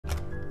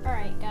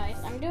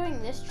I'm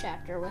doing this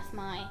chapter with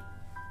my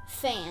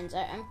fans.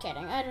 I'm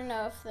kidding. I don't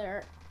know if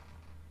they're...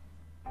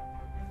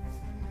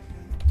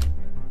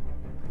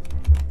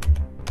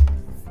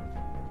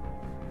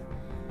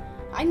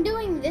 I'm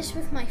doing this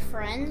with my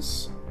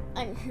friends.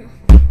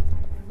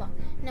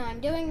 No,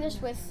 I'm doing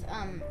this with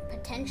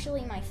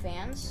potentially my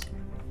fans.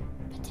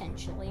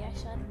 Potentially, I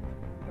said.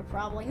 Or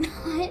probably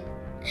not.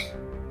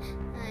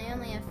 I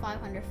only have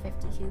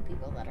 552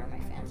 people that are my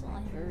fans,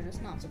 unless you're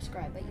just not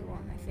subscribed, but you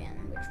are my fan,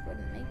 which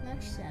wouldn't make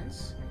much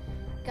sense.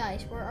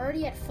 Guys, we're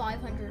already at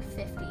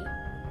 550.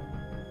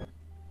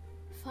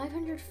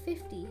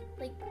 550?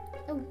 Like,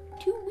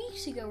 2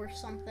 weeks ago or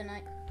something,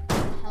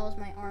 how is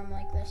my arm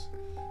like this?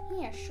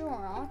 Yeah,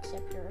 sure, I'll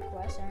accept your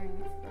request. I don't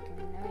even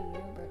freaking know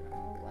you, but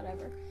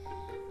whatever.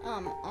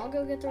 I'll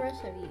go get the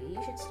rest of you.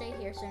 You should stay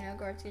here so no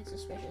guards get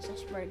suspicious. I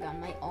swear to God,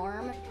 my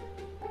arm.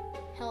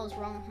 Hell is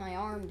wrong with my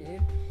arm,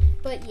 dude?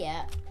 But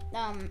yeah,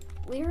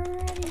 we're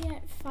already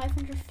at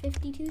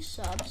 552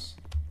 subs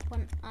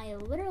when I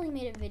literally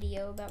made a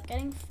video about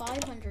getting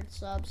 500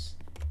 subs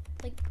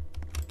like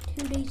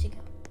 2 days ago,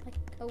 like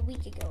a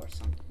week ago or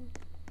something.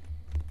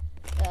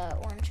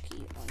 Orange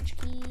key.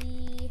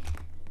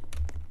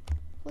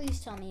 Please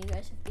tell me you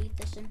guys have beat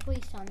this, and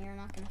please tell me you're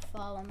not gonna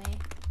follow me.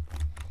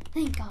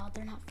 Thank God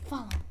they're not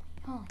following me.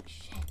 Holy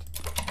shit.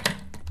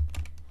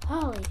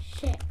 Holy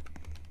shit.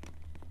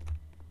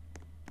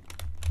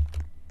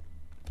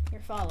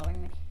 You're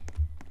following me.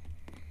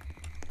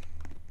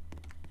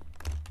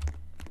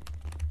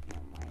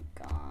 Oh my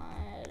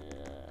God.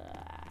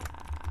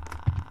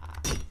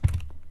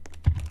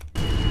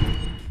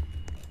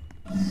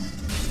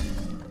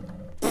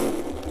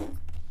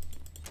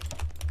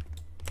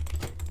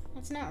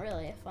 It's not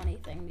really a funny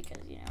thing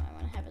because, you know, I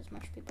want to have as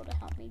much people to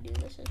help me do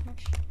this as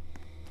much.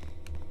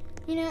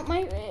 You know,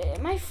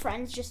 my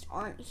friends just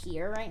aren't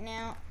here right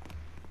now.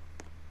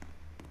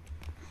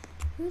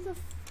 Who the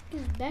f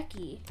is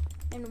Becky?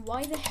 And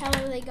why the hell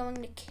are they going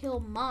to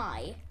kill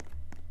Mai?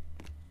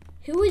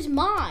 Who is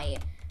Mai?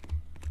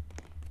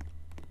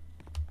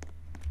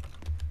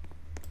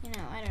 You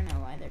know, I don't know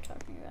why they're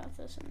talking about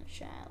this in the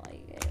chat.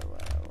 Like,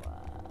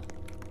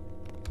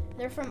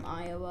 they're from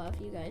Iowa, if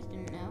you guys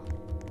didn't know.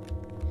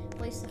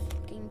 Place the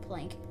fucking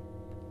plank.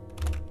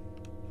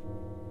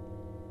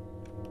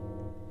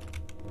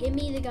 Give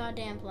me the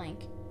goddamn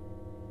plank.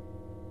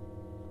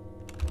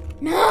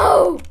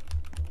 No!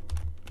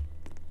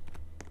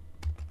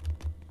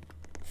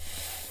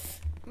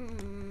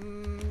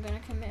 I'm gonna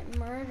commit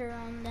murder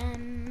on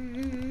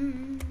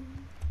them.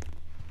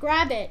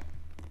 Grab it.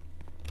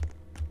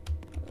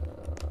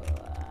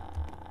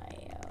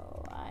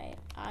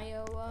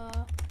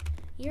 Iowa.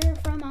 You're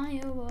from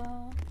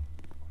Iowa.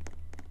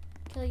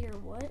 Kill your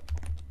what?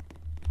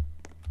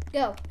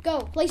 Go,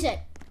 place it.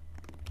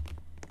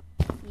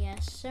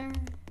 Yes, sir.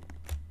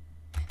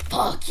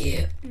 Fuck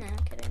you. No, I'm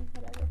kidding.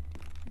 Whatever.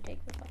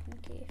 Take the fucking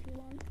key if you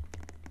want.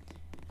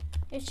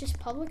 It's just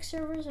public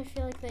servers. I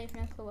feel like they have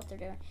no clue what they're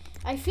doing.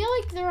 I feel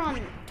like they're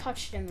on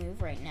touch to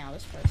move right now,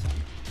 this person.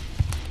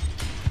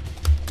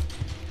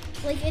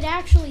 Like, it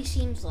actually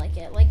seems like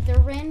it. Like, they're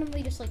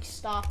randomly just, like,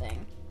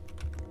 stopping.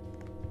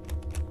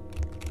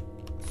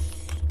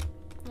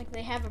 Like,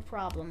 they have a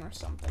problem or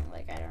something.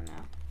 Like, I don't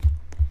know.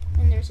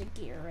 And there's a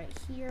gear right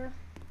here.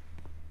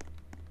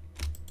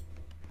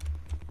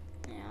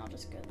 Yeah, I'll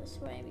just go this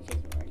way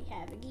because we already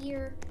have a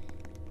gear.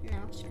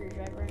 No,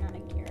 screwdriver, not a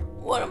gear.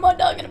 What am I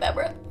talking about,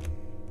 bro?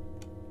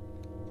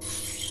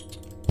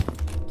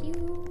 Thank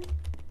you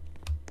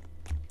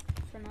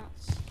for not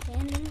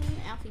standing.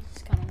 Alfie's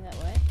is coming that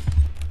way.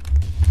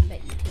 I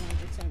bet you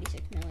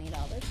 $276 million.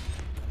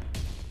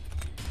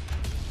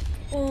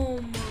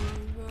 Oh my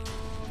God.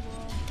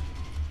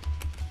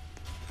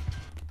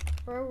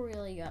 Bro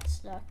really got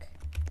stuck.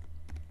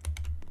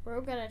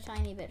 Bro got a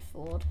tiny bit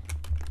fooled.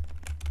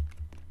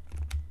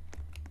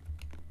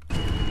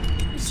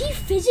 Is he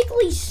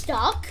physically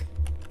stuck?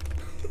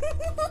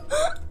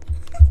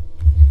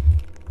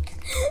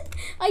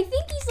 I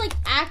think he's like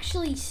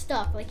actually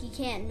stuck, like he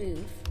can't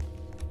move.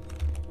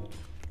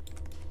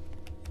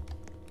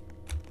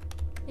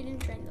 They didn't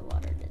drain the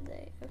water, did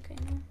they? Okay,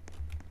 no.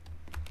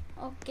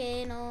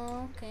 Okay,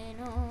 no. Okay,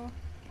 no.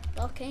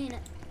 Okay, no.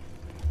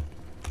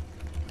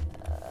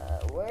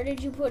 Where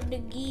did you put the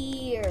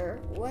gear?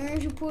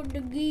 Where'd you put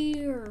the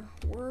gear?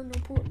 Where'd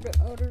you put the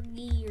other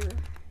gear?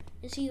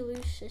 Is he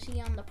loose? Is he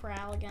on the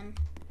prowl again?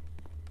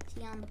 Is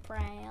he on the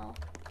prowl?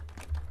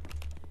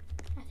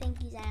 I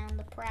think he's on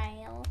the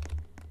prowl.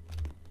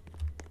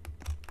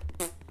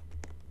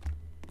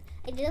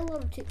 I did a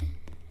little too...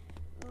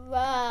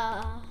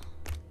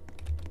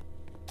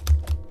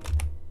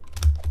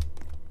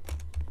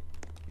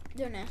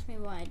 Don't ask me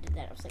why I did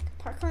that. I was like,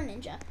 parkour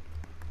ninja.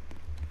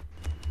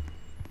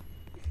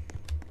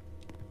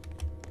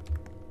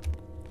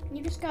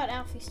 You just got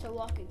Alfie's to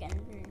walk again,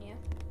 didn't you?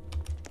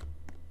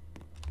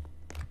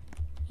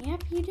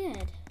 Yep, you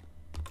did.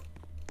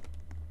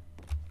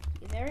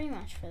 Thank you very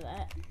much for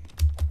that.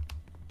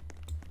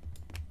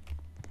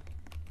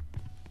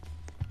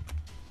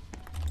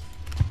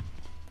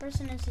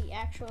 Person is the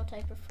actual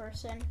type of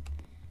person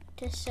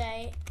to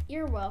say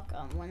you're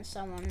welcome when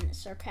someone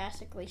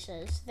sarcastically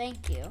says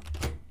thank you.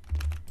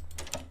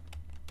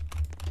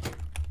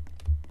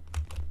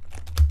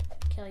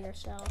 Kill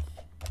yourself.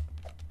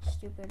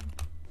 Stupid.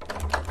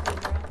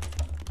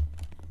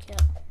 Kill.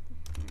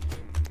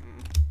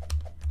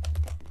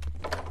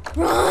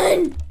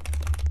 Run!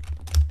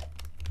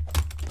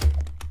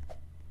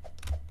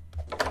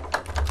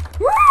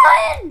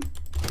 Run!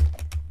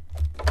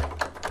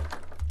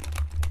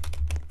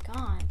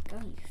 God, go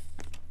you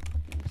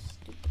fucking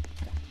stupid.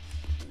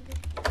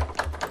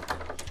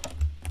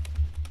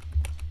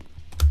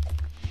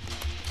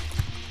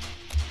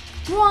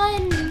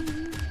 Run!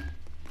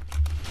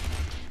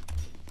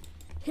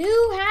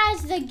 Who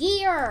has the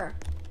gear?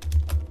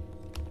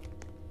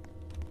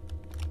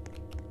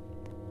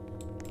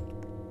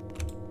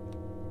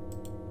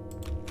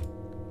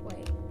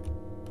 Wait.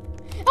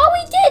 Oh,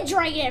 we did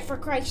drag it, for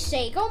Christ's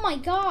sake. Oh my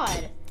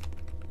God.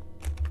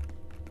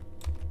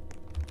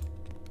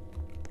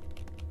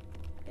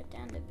 Get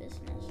down to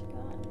business.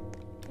 God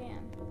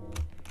damn.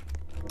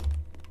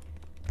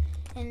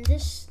 And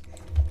this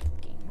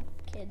fucking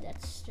kid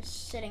that's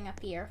just sitting up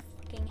here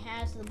fucking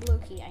has the blue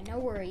key. I know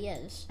where he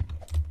is.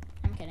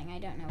 I'm kidding, I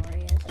don't know where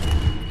he is.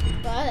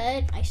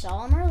 But I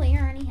saw him earlier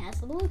and he has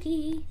the blue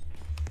key.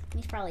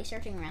 He's probably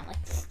searching around like,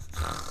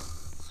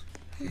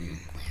 where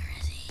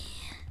is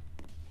he?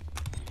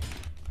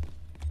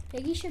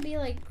 Piggy should be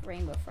like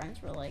Rainbow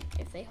Friends, where like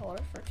if they hold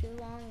it for too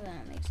long, then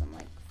it makes them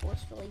like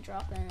forcefully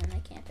drop in and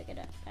they can't pick it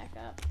up back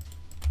up.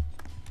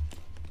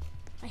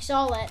 I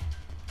saw it.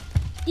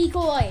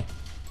 Decoy.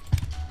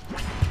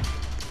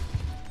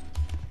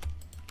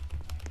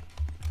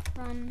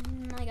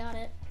 Run, I got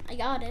it. I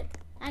got it.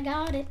 I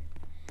got it.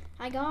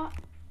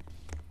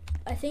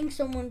 I think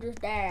someone just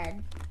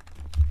died.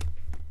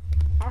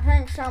 I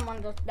think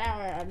someone just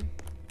died.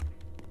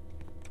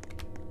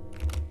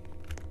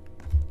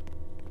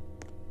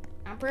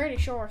 I'm pretty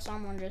sure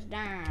someone just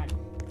died.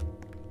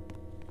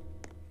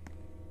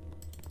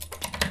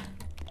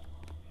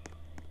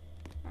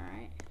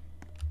 Alright.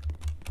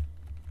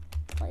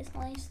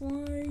 Slice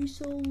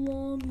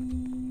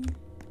salami.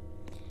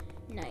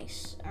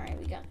 Nice. Alright,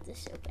 we got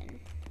this open.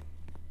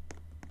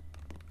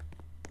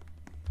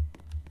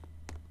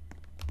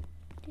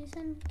 Do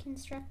some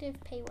constructive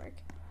pay work.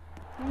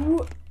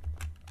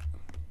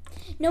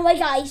 No way,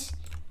 guys.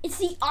 It's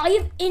the Eye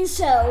of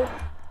Inso.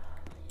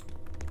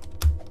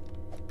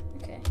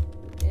 Okay.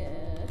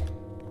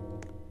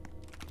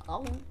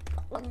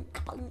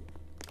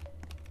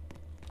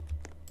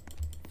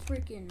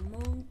 Freaking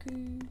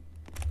monkey.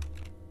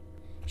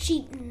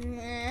 She.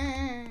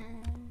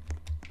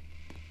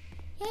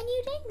 Can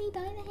you take me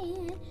by the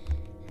hand?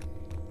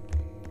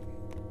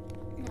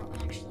 No,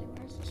 actually,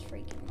 where's this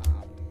freaking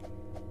mob?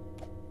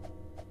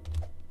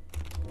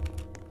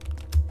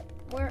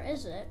 Where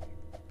is it?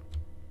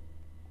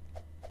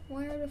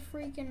 Where the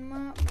freaking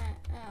map at?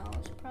 Oh,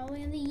 it's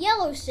probably in the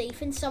yellow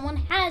safe and someone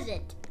has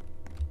it.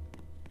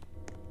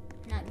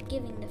 Not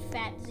giving the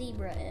fat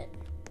zebra it.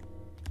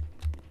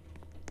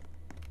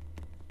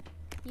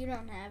 You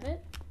don't have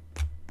it?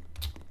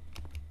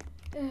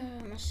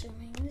 I'm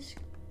assuming this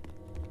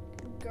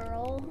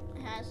girl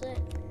has it.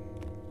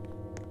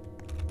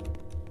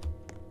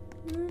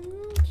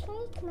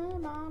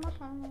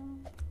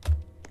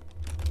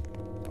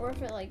 Or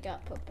if it like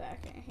got put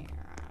back in here,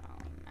 I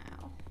don't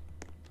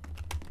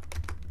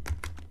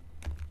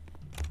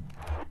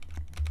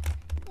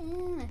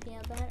know. I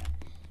feel better.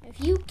 If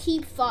you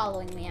keep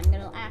following me, I'm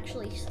gonna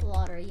actually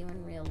slaughter you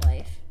in real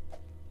life.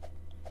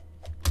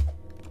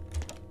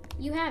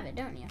 You have it,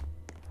 don't you?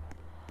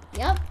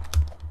 Yep.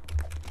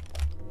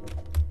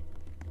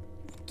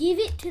 Give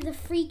it to the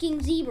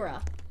freaking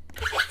zebra.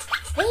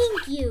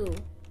 Thank you.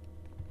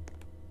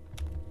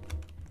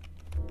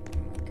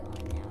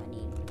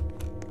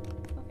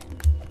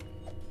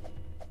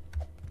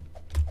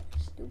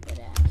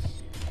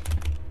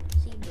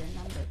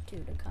 To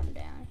come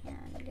down here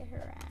and get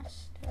her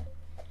ass to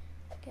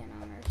get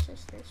on her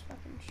sister's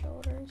fucking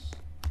shoulders.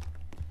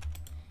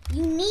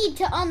 You need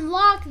to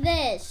unlock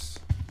this.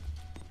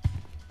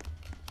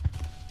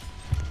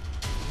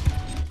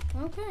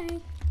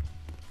 Okay.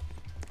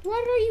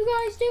 What are you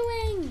guys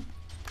doing?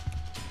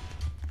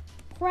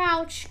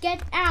 Crouch,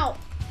 get out.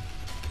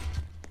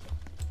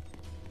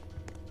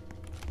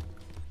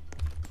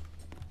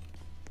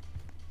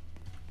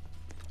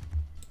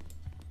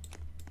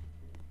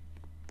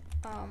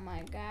 Oh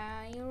my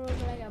God, you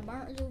look like a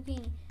burnt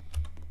zucchini.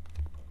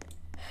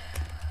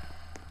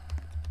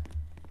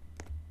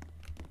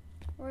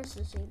 Where's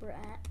the zebra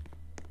at?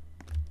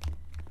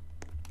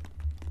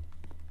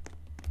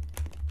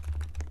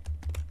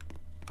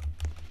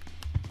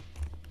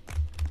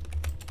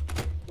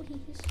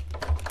 Please.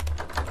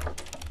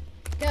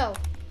 Go.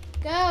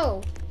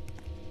 Go.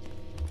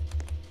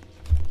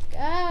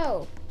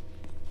 Go.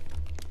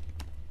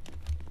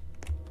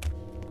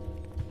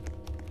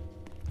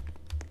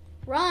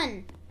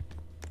 Run!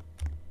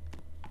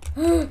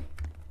 The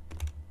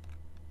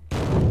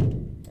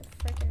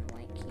frickin'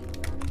 white cube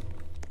run.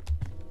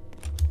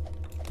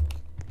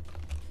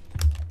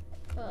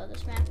 Oh,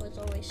 this map was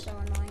always so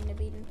annoying to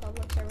beat in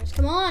public service.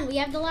 Come on, we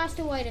have the last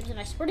 2 items, and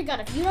I swear to God,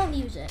 if you don't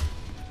use it,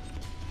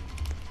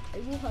 I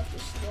will have to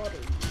slaughter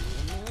you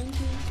in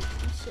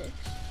 1966.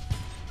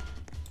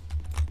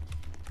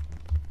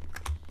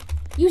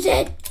 Use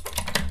it!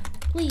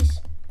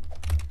 Please.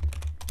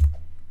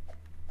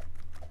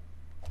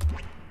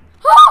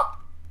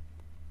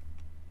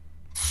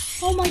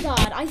 Oh my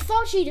God, I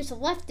thought she just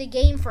left the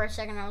game for a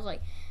second. I was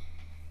like,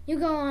 you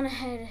go on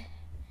ahead.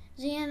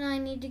 Zia and I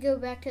need to go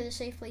back to the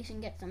safe place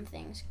and get some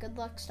things. Good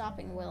luck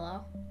stopping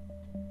Willow.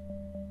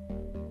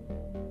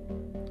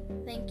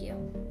 Thank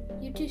you.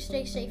 You two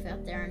stay safe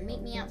out there and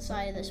meet me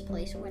outside of this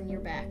place when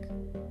you're back.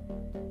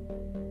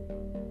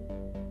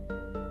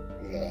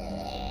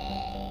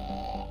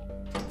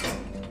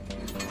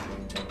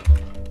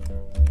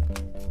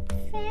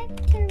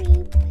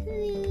 Factory,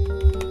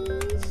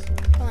 please.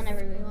 Come on,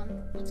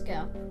 everyone. Let's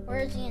go.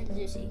 Where is Zia and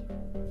Zuzi?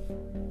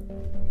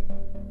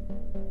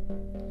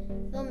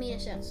 They'll meet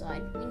us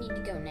outside. We need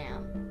to go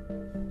now.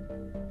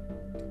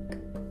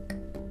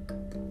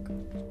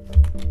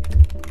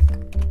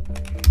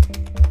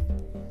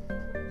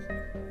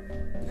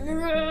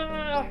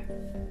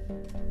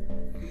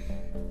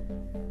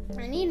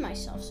 I need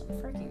myself some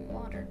freaking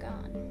water,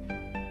 God.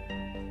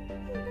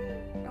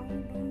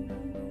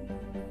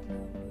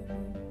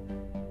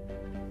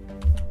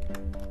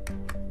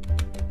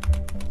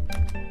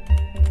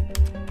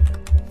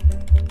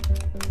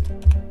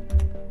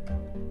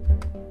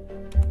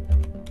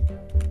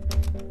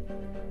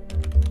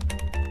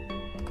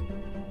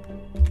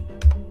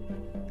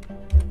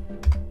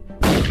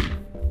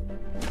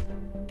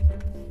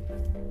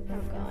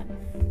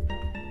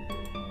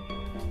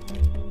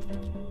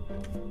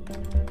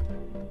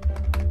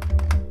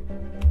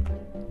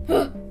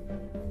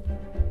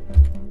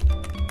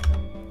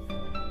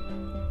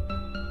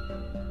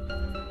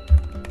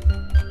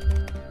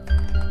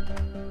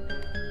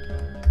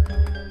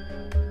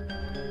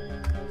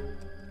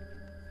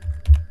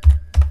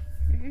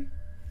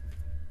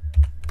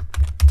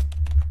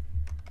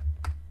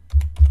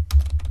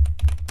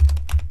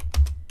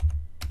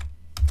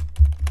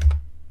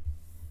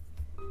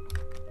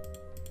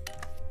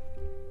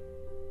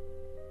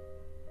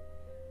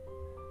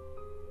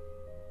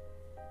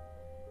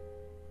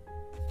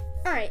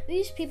 Alright,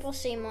 these people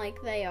seem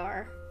like they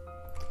are.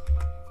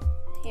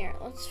 Here,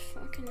 let's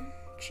fucking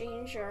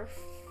change our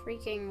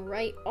freaking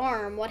right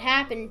arm. What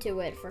happened to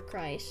it, for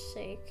Christ's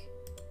sake?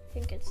 I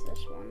think it's this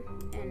one.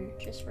 And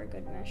just for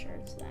good measure,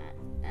 it's that.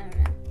 I don't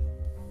know.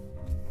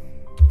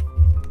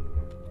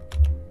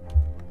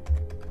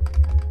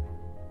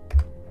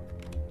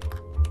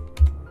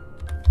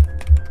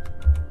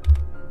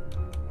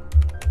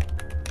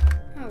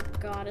 Oh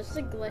God, is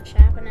the glitch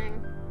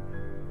happening?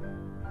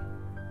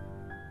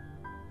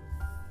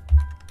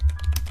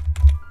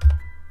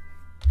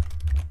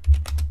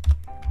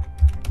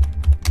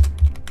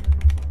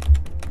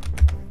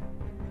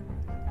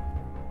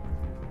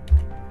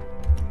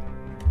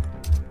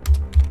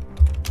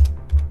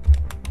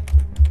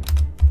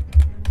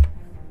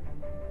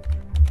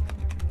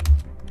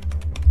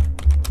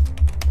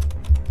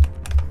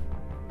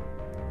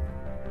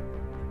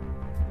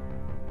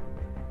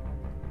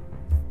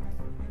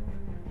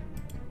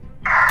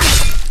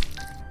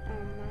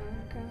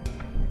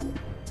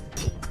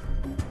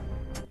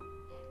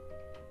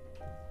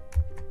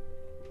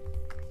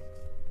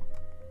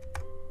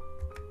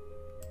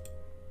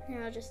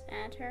 I'll just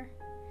add her.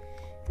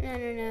 I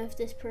don't know if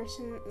this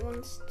person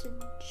wants to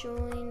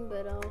join,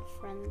 but I'll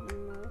friend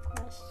them a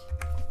request.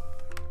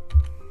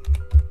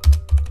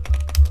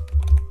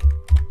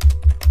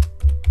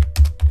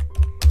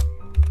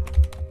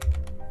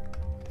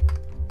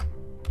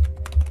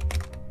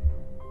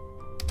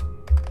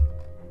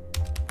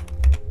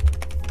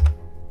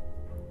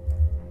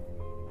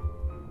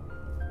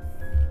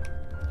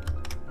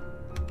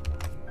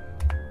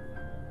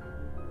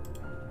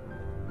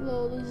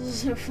 Lol, this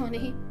is so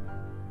funny.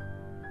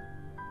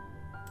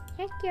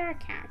 Check your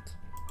account.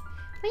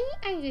 Many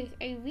others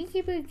are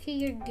visible to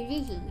your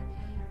Glizzy,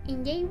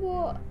 and they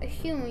will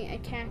soon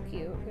attack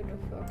you. Get the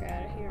fuck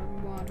out of here,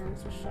 modern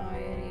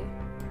society.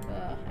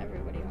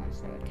 Everybody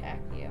wants to attack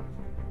you.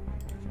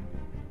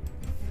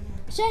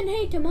 Send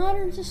hate to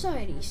modern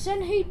society.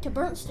 Send hate to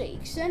burnt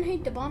steak. Send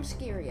hate to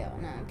Bombscario.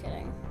 No, I'm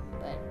kidding.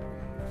 But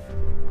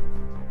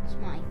it's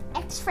my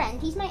ex-friend.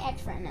 He's my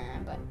ex-friend.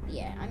 But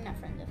yeah, I'm not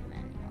friends with him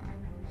anymore.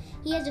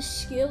 He has a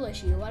skill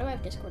issue. Why do I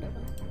have Discord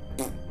open?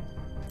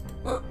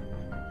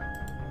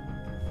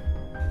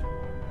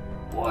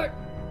 What?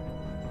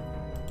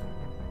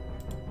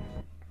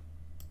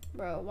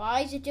 Bro,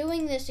 why is it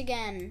doing this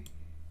again?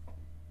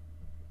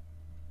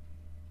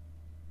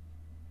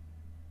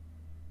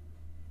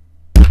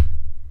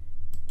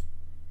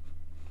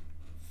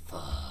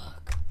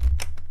 Fuck.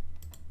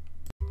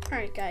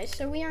 Alright guys,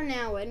 so we are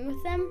now in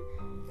with them.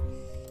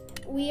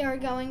 We are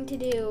going to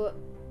do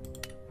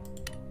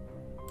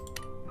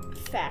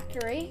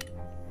factory.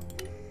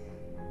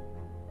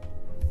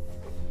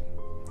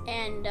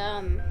 And,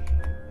 yeah,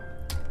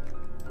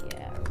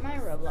 my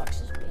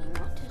Roblox is being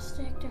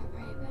autistic. Don't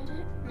worry about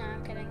it. No,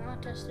 I'm kidding.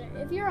 Autistic.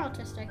 If you're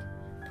autistic,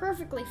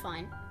 perfectly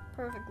fine.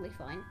 Perfectly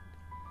fine.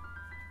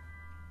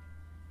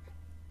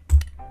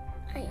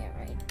 Oh yeah,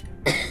 right.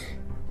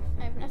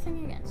 I have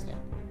nothing against it.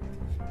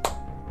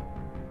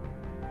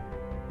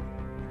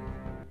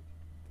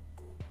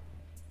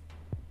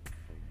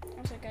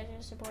 Also, guys,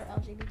 I support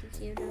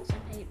LGBTQ. Don't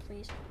send hate,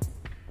 please.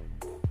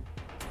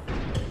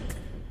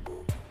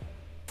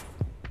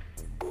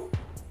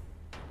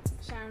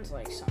 Sounds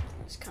like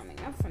something's coming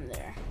up from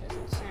there.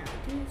 Doesn't sound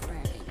too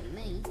friendly to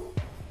me.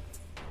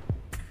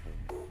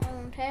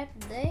 On top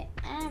of that,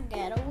 I've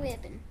got a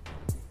weapon.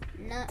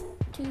 Not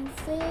too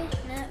fast,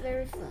 not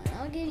very fun.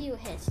 I'll give you a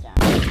head start.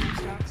 It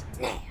starts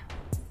now.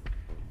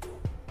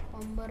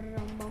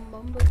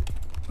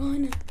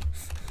 Run.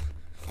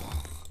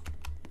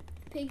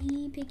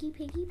 Piggy, piggy,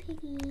 piggy,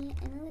 piggy.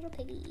 I'm a little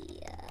piggy.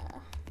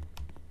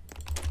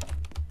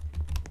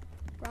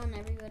 Run,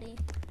 everybody.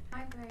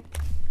 Hi, Greg.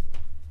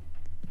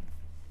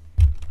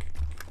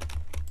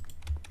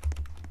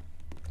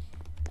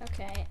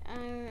 Okay,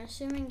 I'm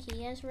assuming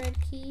he has red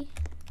key.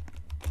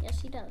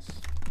 Yes, he does.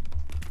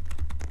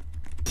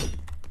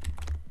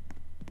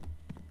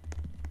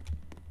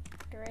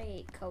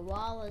 Great,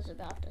 koala's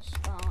about to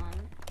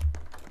spawn.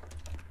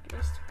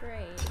 Just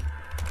great.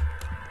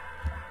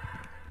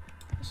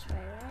 This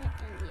way, right?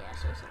 And yeah,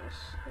 scissors.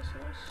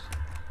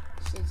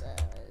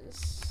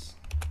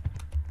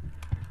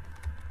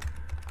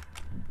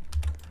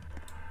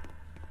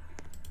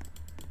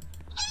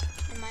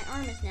 And my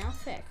arm is now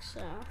fixed,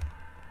 so.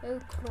 Oh,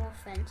 cruel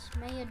fence.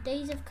 May your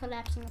days of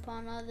collapsing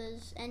upon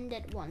others end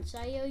at once.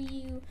 I owe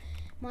you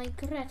my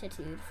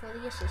gratitude for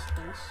the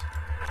assistance.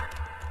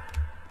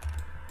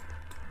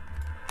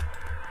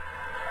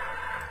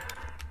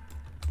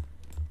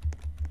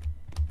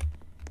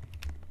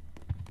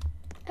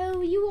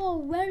 Oh, you are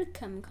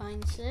welcome,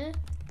 kind sir.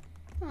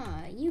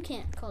 Ah, you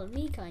can't call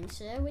me kind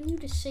sir when you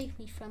just saved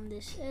me from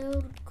this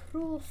old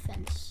cruel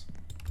fence.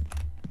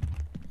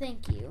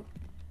 Thank you.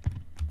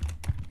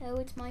 Oh,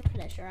 it's my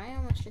pleasure. I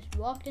almost just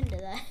walked into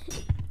that.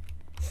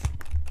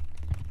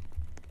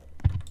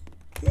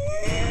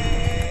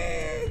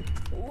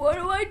 What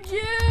do I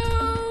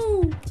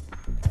do?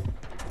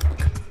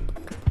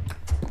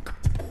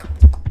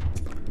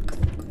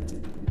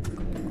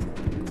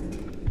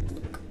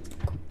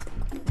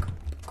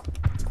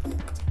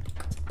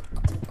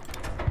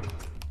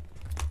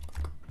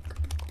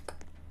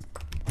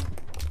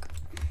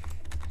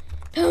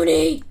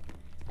 Tony!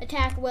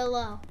 Attack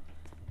Willow.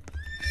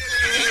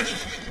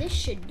 This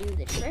should do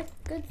the trick.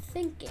 Good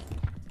thinking.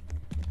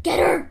 Get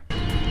her!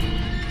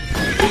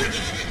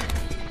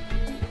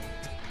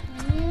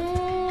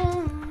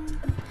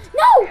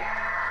 No!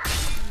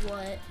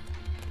 What?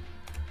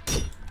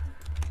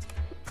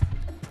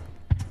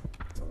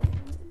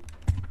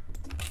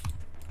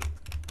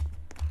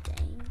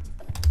 Dang.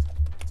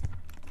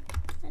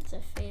 That's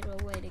a fatal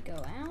way to go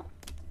out.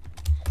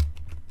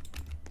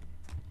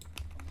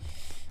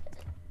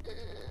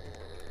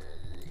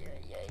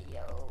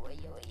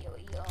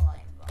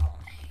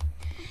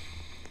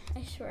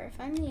 I swear, if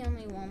I'm the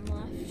only one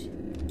left.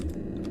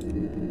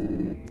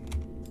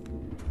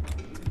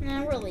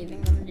 Nah, we're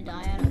leaving them to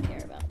die. I don't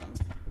care about them.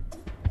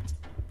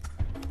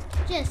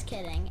 Just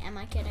kidding. Am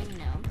I kidding?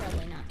 No, I'm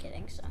probably not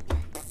kidding, so.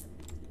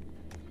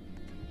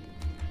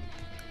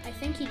 I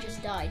think he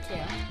just died,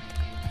 too.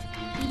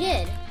 He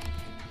did.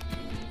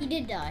 He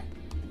did die.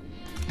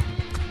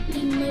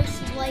 He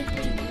most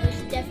likely,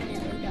 most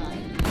definitely died.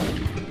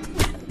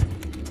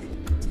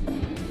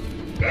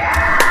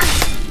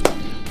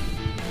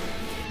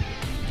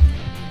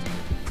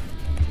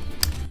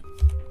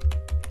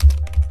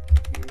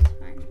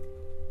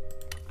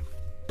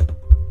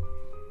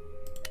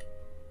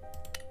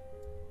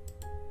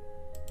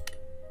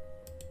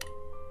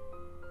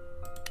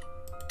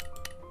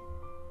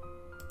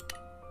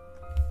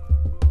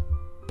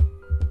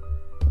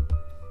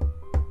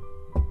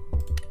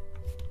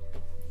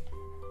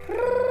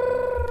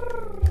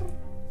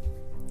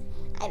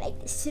 I like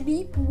to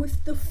sleep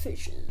with the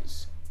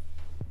fishes.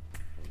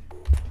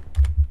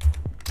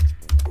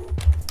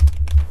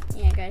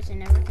 Yeah, guys, I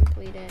never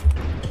completed.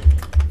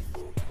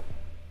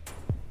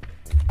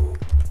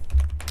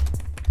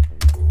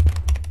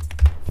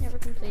 Never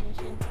completed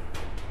it.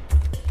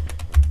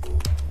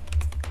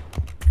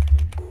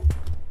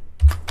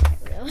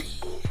 Really?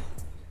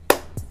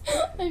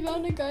 I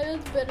found a guy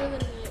that's better than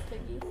me at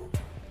Piggy.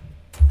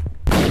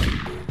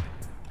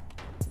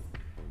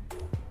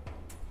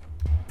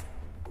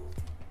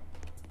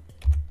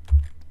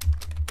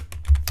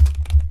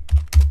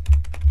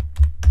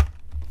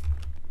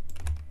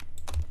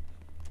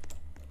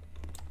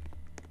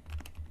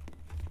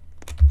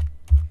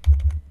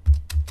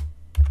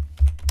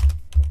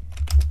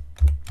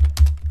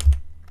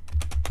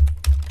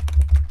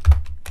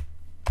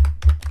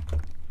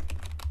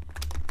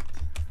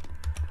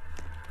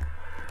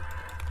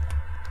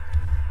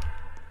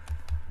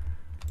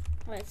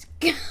 Let's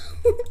go.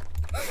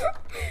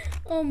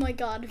 Oh my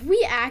god, if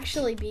we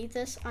actually beat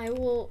this, I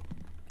will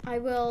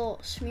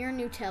smear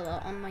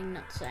Nutella on my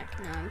nutsack.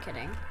 No, I'm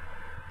kidding.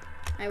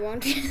 I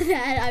won't do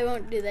that. I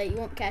won't do that. You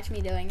won't catch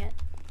me doing it.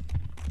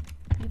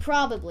 You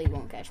probably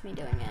won't catch me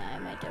doing it. I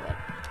might do it.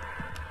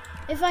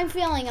 If I'm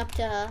feeling up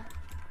to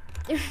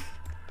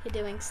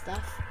doing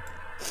stuff.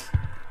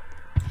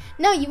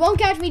 No, you won't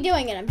catch me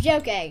doing it. I'm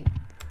joking.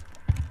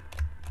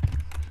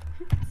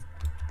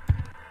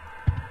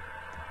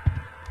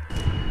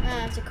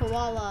 Ah, it's a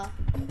koala.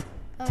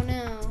 Oh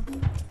no.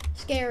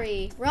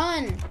 Scary.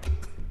 Run!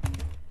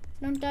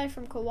 Don't die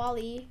from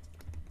koala.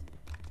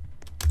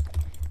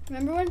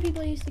 Remember when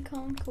people used to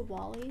call him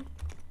koala?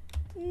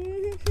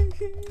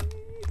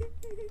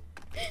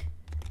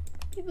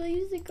 People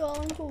used to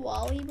call him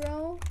koala,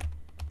 bro.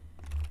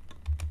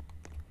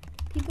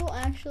 People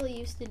actually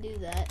used to do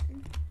that.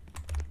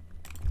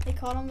 They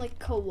called him like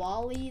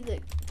koala, the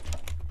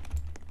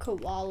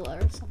koala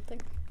or something.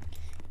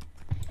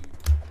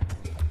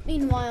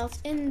 Meanwhile,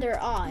 it's in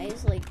their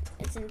eyes, like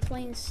it's in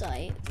plain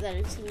sight that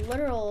it's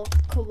literal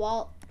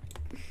koala.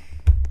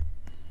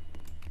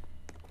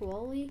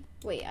 Koala?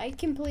 Wait, I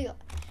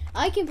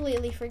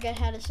completely forget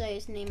how to say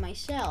his name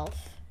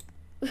myself.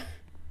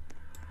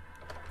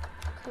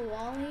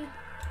 Koala?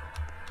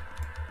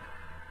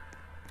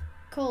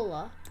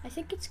 Cola. I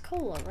think it's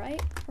Cola,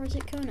 right? Or is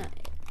it Kona?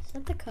 Is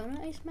that the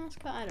Kona Ice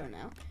mascot? I don't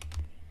know.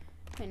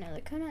 Wait, no,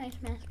 the Kona Ice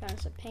mascot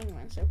is a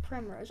penguin, so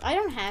Primrose. I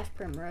don't have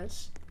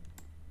Primrose.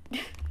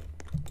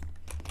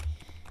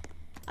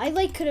 I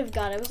like could have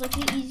got it. It was like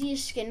the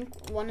easiest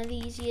one of the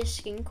easiest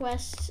skin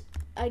quests.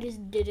 I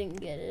just didn't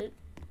get it.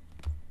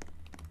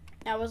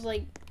 I was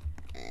like,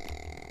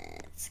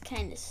 it's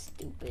kind of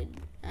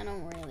stupid. I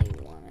don't really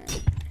want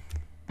it.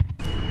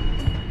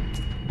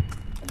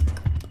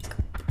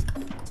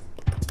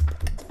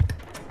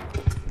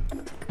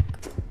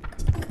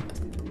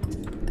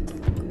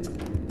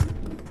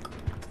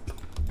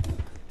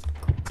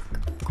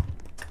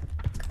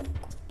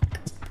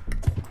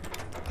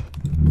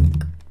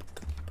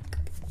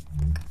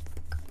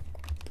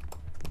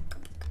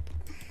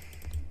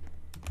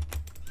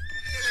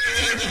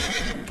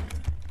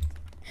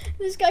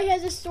 This guy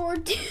has a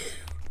sword too.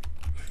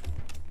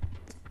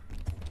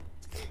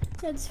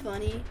 That's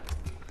funny.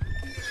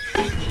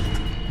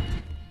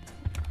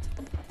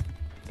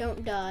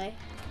 Don't die.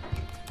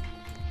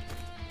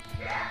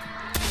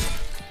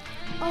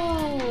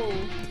 Oh.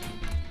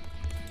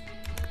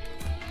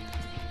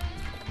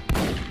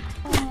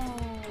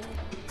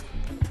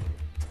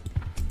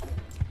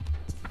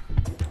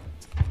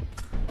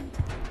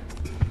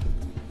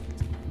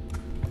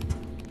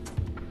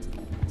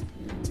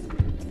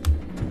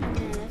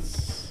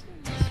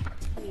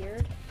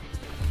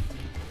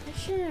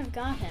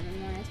 Got him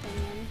in my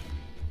opinion.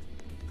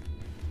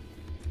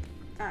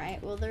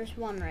 Alright, well there's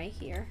one right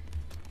here.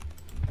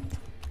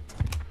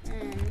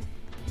 And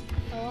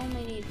I'll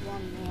only need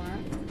one more,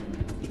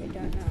 which I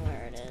don't know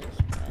where it is,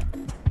 but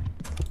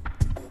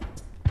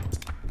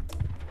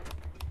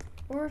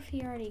or if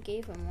he already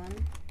gave him one.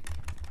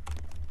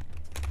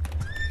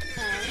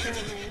 Oh,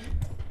 apparently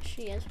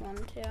she has one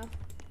too.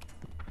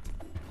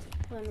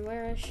 Then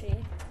where is she?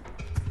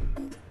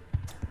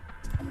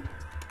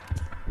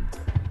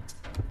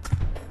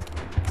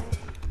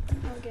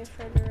 Give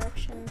her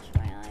directions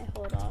while I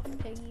hold off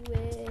Piggy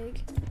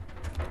Wig.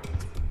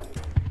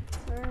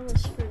 Where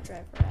was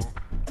Screwdriver at?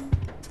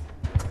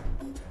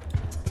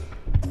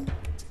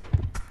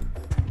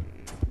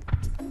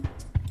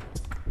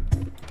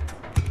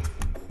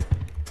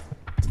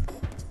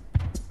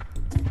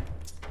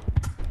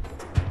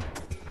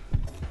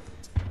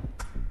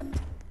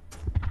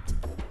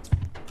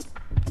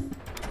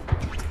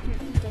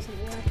 It doesn't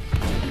work.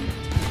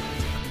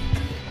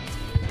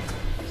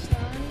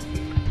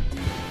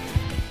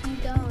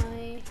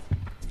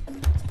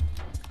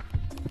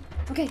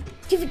 Okay,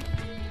 give it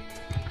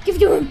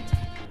to him.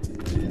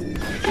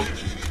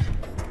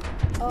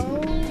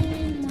 Oh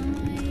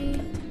my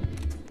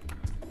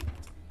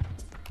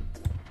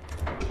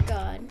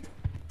God.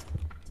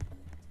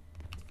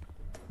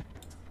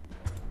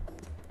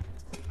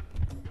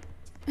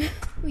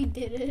 We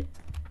did it.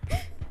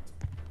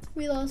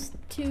 We lost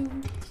 2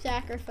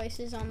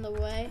 sacrifices on the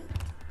way.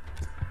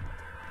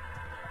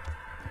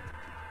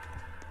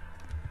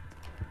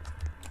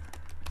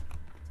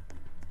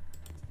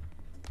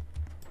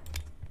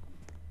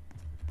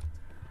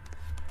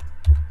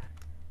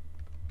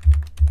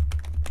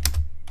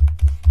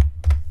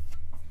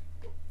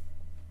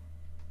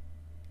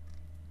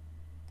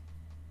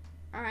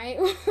 Alright,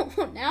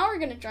 now we're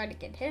gonna try to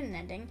get hidden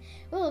ending.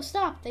 Oh,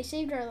 stop, they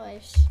saved our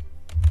lives.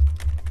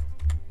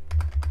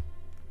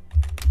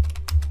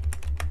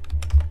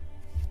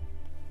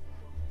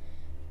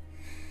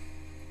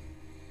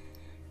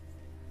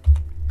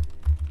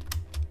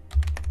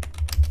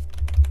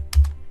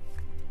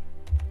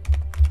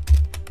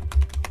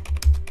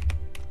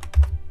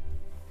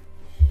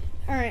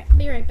 Alright,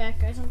 be right back,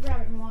 guys. I'm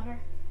grabbing water.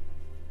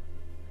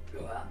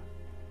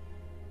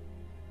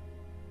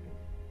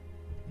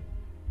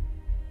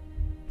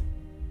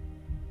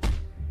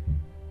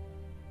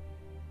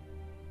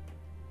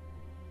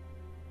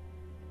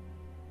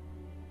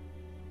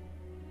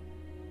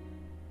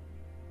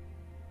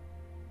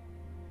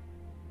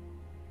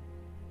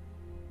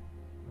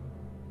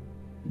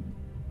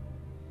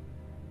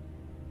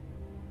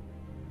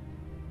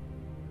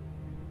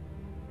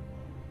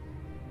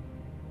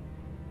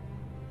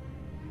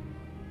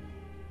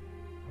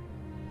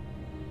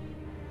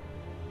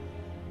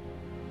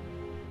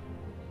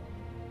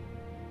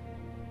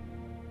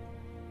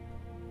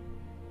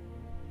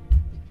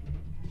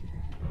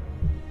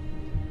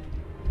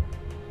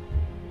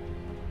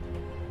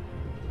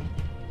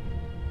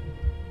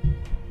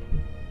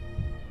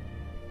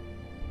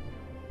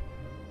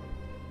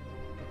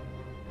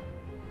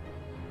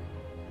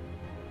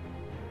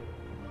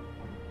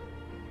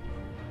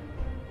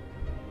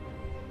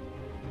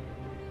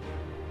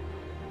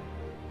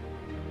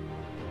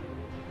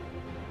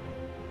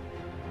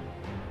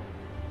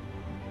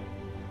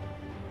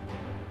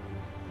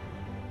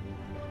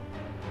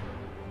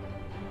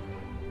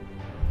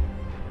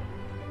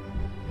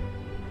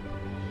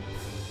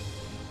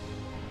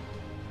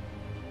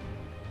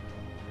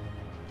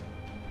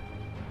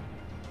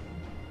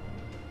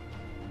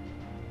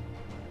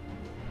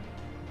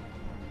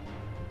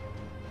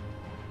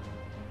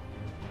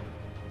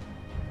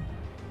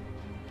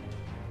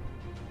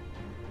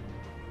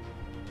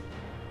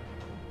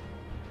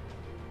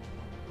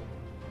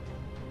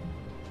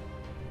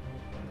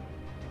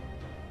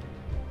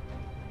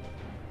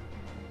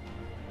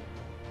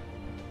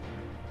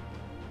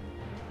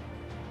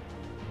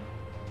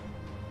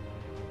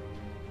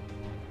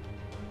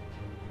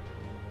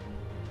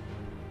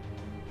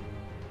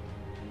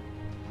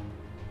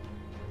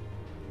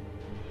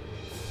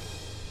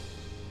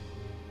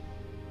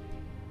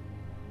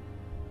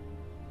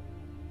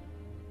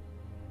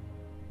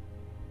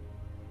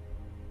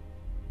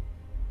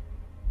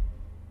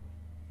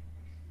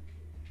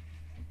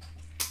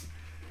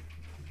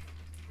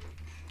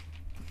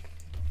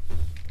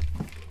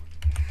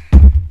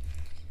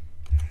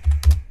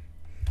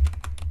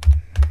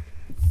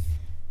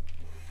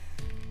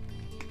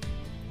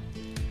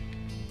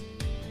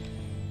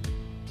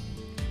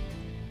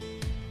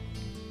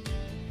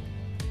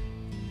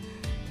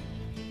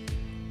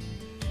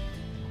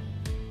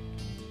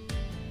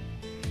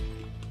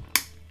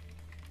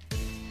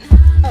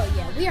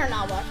 We are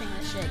not watching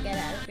this shit. Get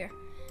out of here.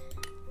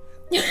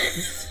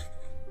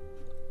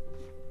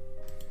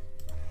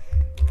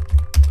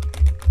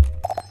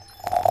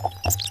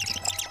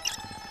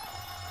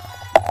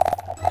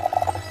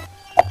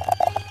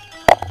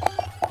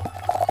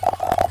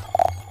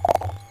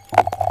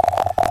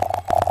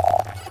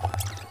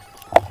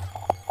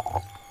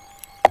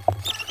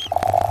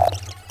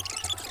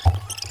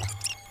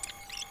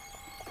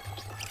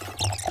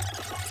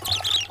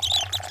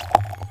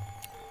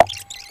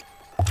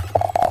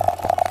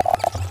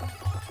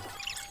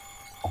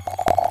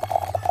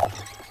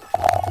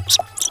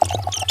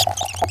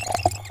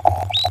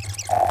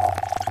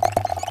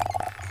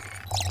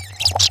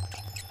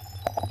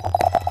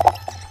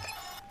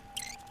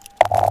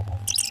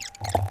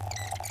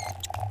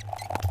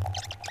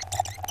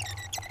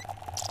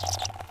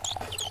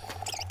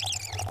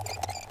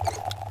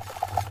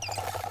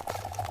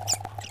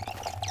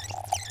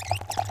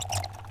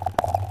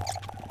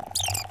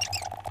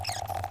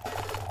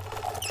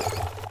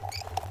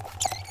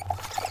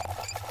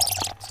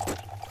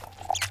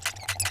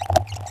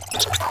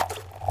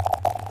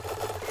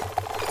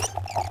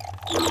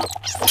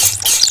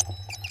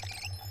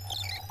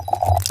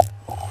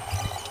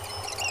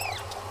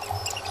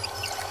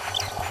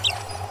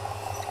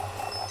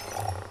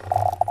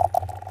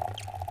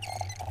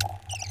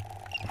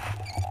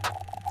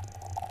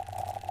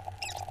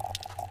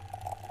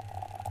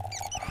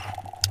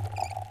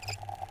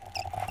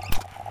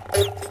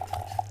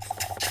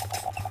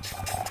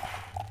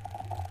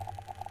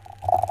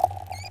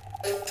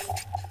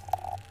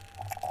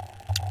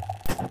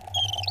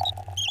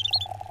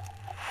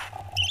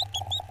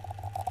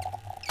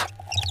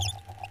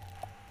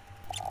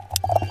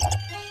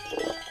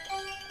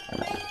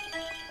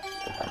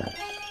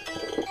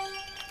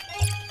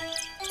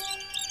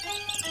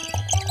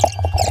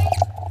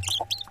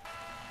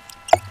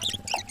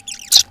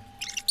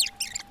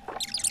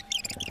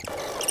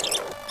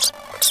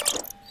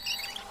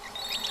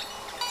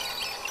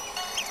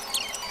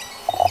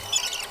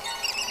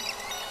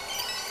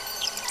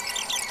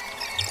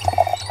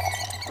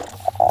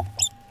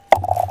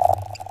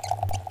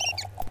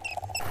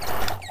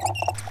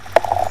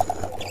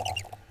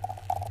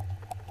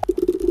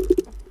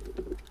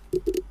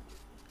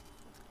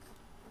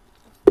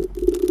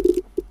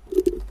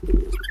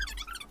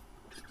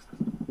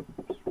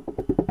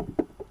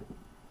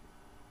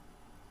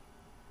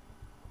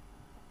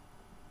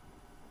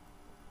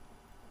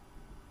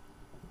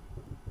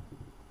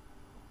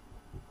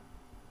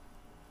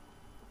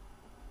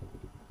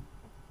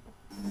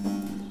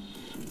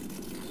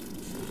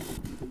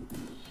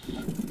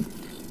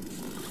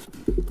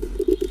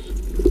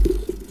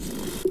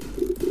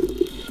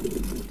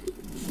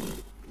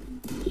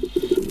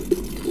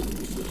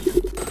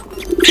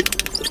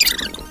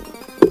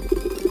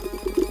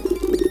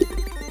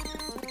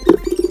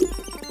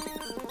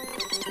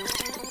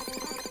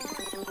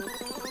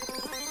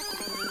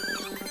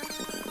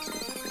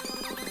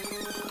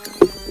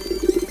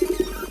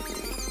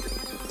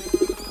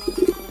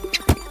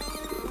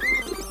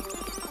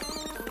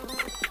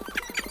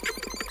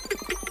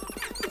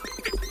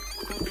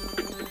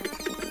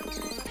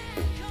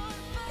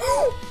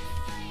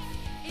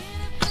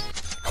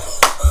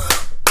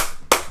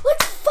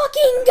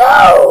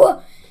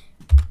 Go!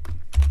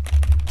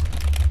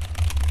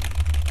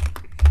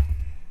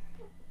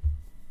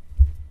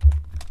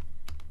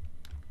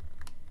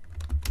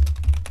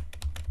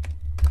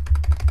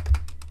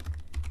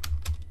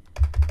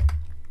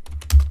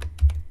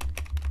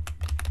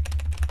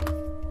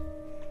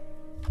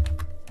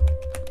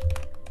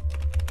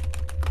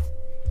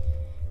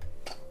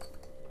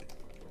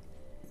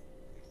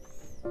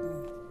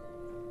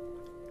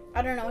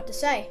 I don't know what to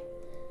say.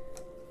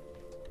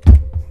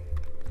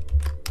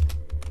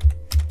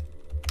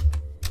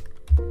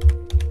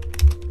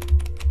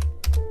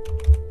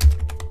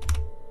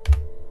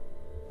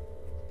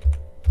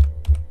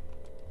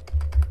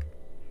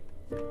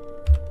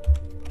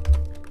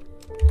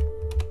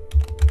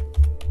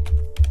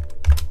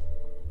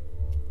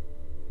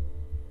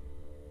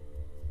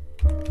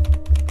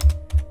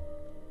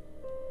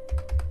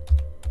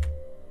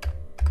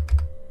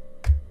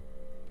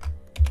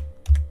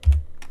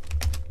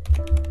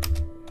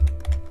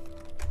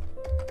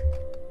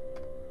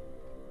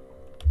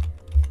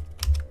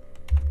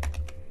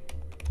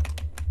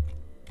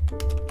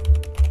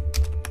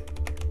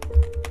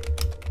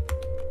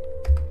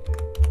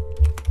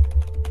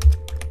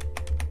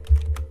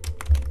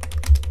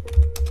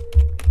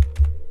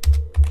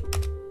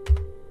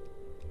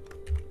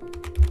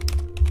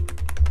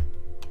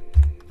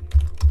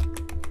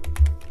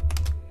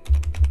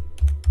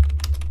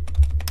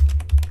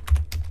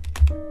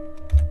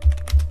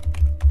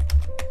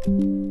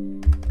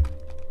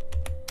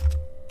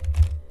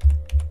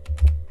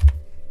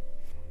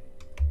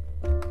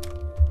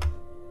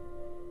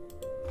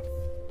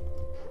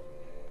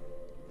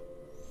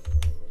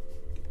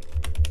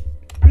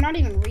 I'm not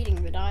even reading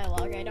the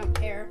dialogue, I don't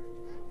care.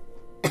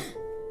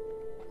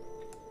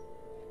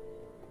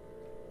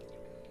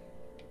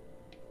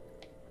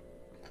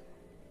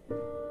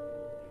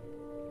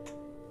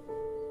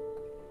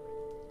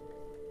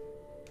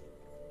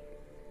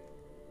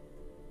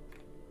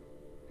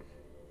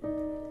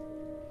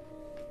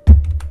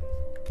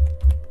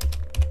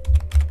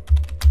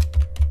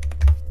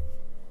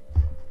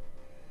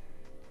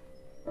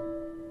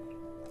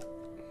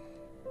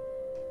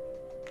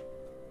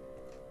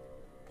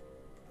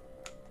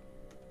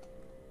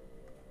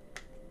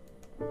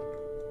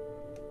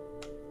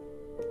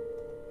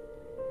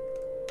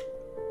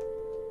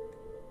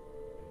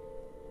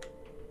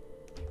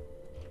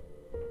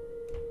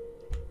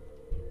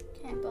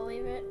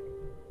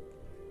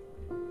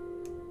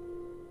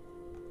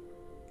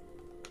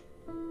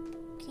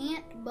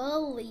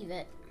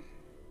 it.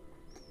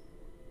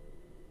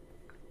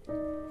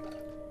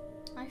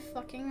 I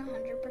fucking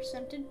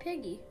 100%ed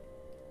Piggy.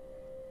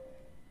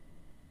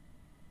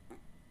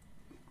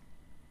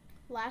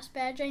 Last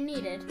badge I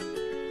needed.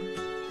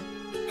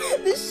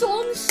 This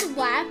song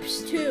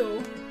slaps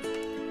too.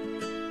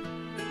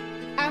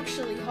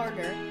 Actually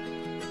harder.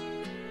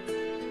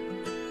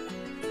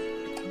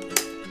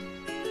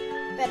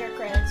 Better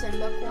credits than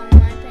book 1 in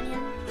my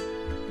opinion.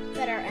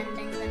 Better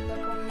ending than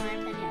book 1 in my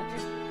opinion.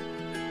 Just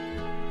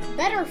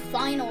better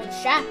final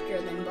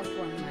chapter than book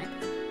 1 in my opinion.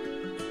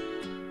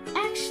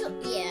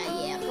 Actually,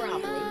 yeah,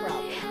 probably.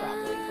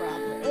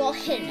 Well,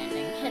 hidden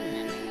ending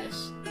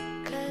is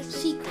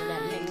secret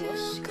ending.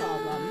 Let's call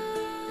them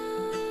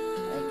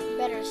like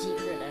better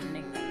secret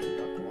ending than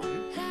book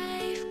 1.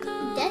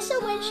 Dessa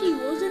when she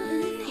wasn't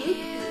in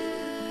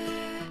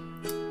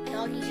the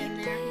doggy's in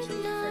there. He's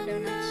looking for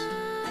donuts.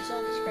 I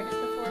saw these credits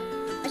before.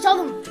 I saw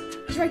them.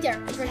 He's right there.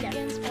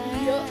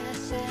 Yup.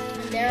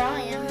 And there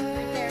I am,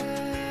 right there.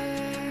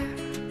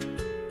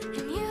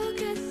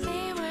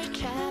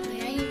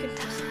 Yeah, you could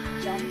just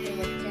jump to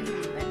like 10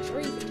 bench,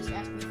 or you could just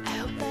ask me.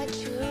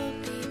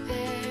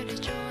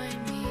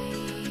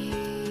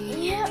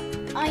 Yeah,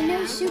 I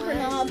know Super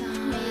Knob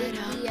made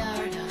the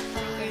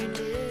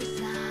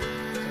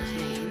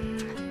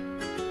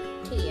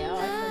Kia, I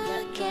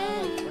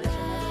forget the like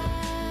version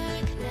of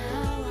it.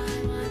 Now I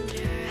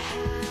wonder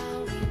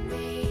how we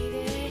made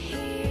it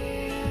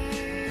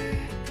here.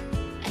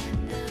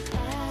 And the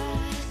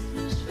past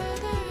moves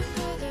further and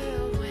further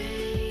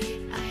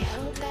away. I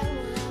hope that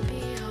we'll all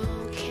be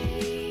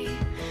okay.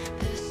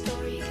 The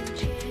story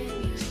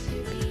continues to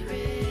be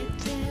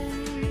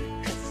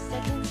written. 'Cause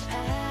seconds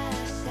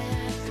pass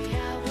every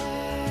hour.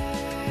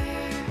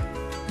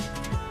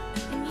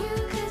 And you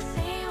could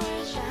say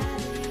we're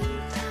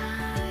traveling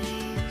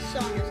time. This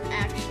song is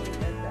actually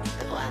good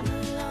though. I'm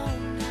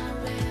alone, I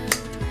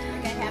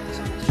think I have this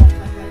on my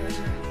Spotify playlist.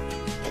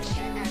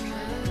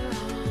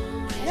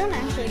 I don't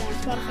actually on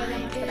Spotify that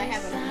much, but I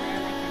have it on there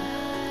and I can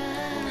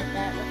limit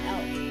that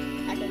without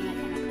acting like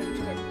I'm a cringe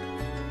kid.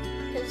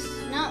 Because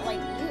not like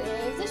you,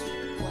 if this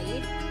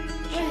played, I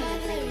don't even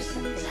think it's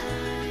something.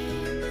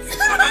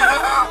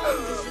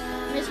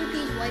 Mr.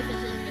 P's wife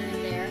isn't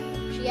even there.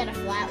 She had a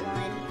flat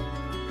line.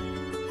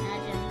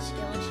 Imagine the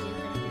skill issue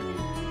would have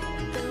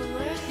been the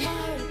worst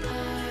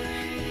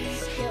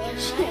skill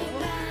issue.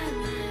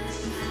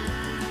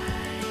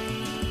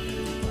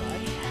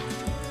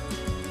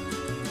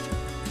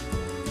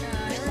 I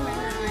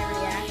remember my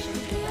reaction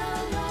to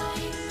that.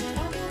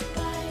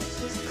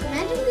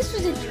 Imagine this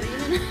was a dream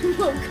and I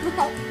woke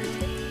up.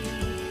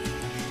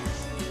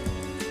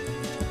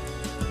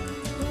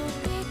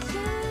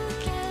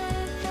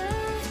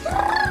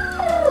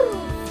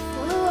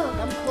 Look,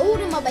 I'm cold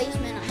in my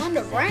basement. I'm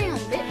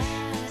underground, bitch.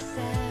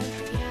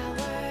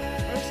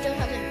 Or still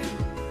hasn't.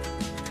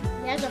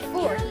 He has a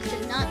fork. He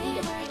should not eat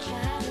it.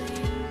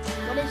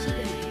 What is he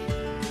doing?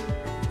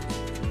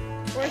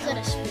 Or is that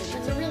a spoon?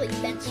 That's a really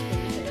bent spoon.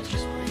 If it is a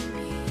spoon.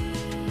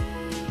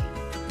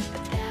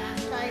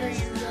 Tiger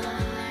and Little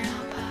in there.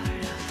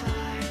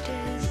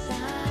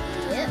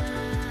 Yep.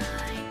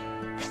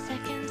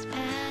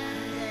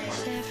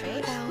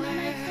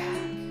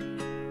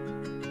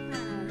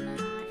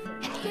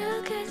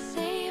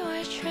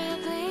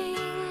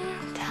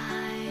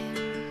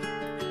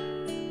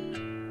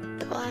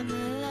 I'm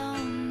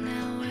alone,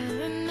 now I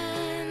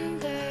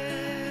remember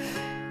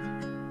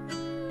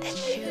that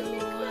you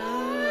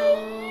were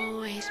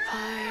always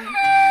part of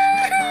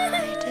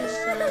my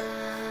design.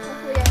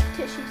 Hopefully I have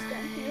tissues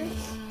down here.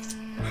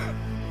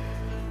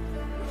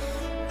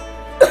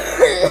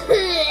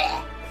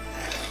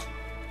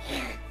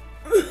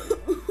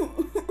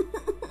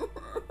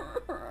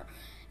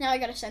 Now I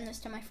gotta send this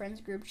to my friends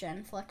group chat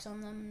and flex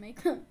on them and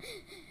make them.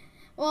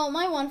 Well,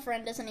 my one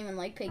friend doesn't even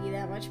like Piggy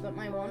that much, but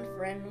my one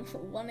friend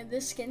wanted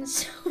this skin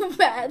so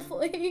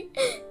badly.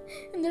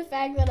 And the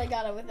fact that I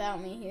got it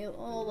without me,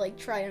 he'll like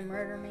try to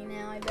murder me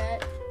now, I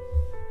bet.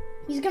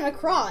 He's gonna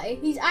cry.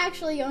 He's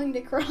actually going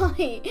to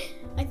cry.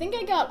 I think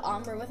I got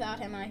Ombre without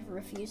him and I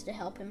refused to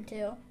help him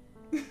too.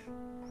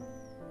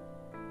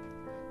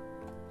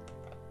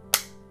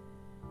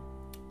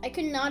 I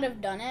could not have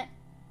done it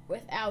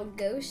without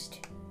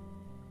Ghost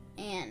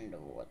and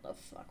what the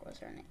fuck was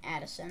her name?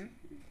 Addison.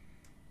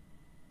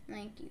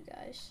 Thank you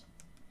guys.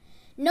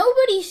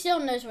 Nobody still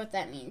knows what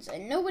that means,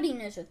 and nobody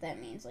knows what that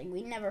means. Like,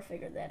 we never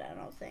figured that out, I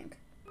don't think.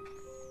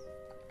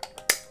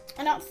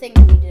 I don't think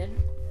we did.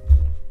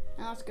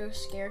 Now let's go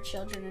scare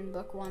children in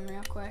book 1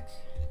 real quick.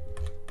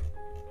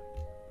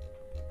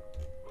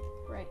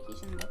 Right,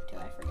 he's in book 2,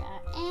 I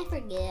forgot. I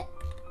forgot.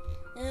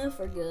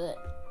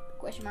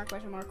 Question mark,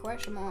 question mark,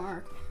 question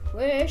mark,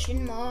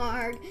 question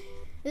mark.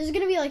 This is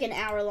gonna be like an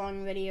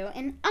hour-long video,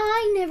 and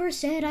I never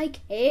said I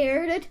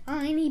cared a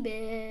tiny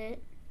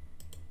bit.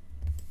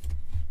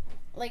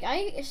 Like,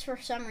 I, for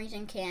some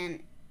reason,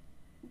 can't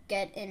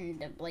get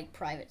into, like,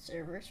 private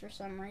servers for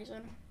some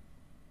reason.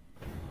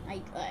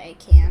 I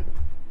can't.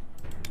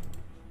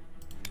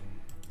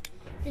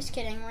 Just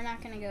kidding, we're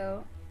not gonna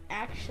go.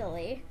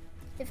 Actually,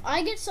 If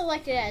I get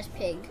selected as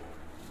Pig,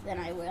 then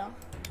I will.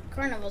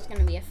 Carnival's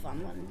gonna be a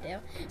fun one to do.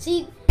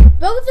 See,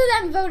 both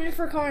of them voted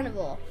for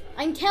Carnival.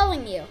 I'm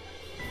telling you.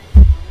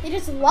 They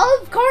just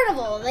love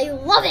Carnival. They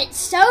love it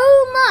so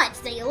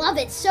much. They love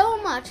it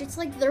so much. It's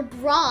like their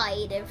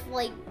bride. If,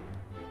 like,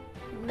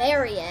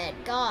 Marriott.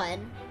 God.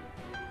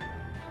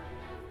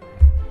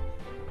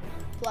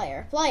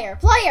 Player. Player.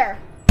 Player!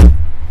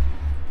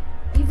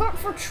 You vote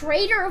for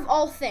traitor of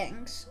all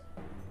things.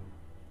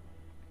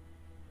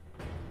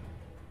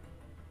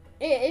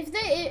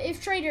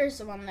 If traitor is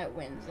the one that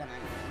wins, then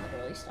I'm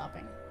literally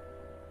stopping.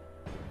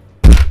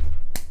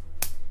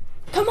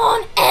 Come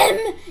on,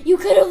 M! You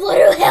could have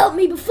literally helped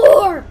me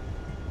before!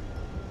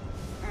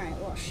 Alright,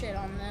 well, shit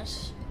on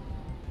this.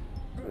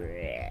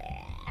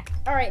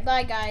 Alright,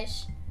 bye,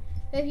 guys.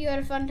 Hope you had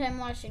a fun time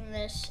watching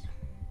this.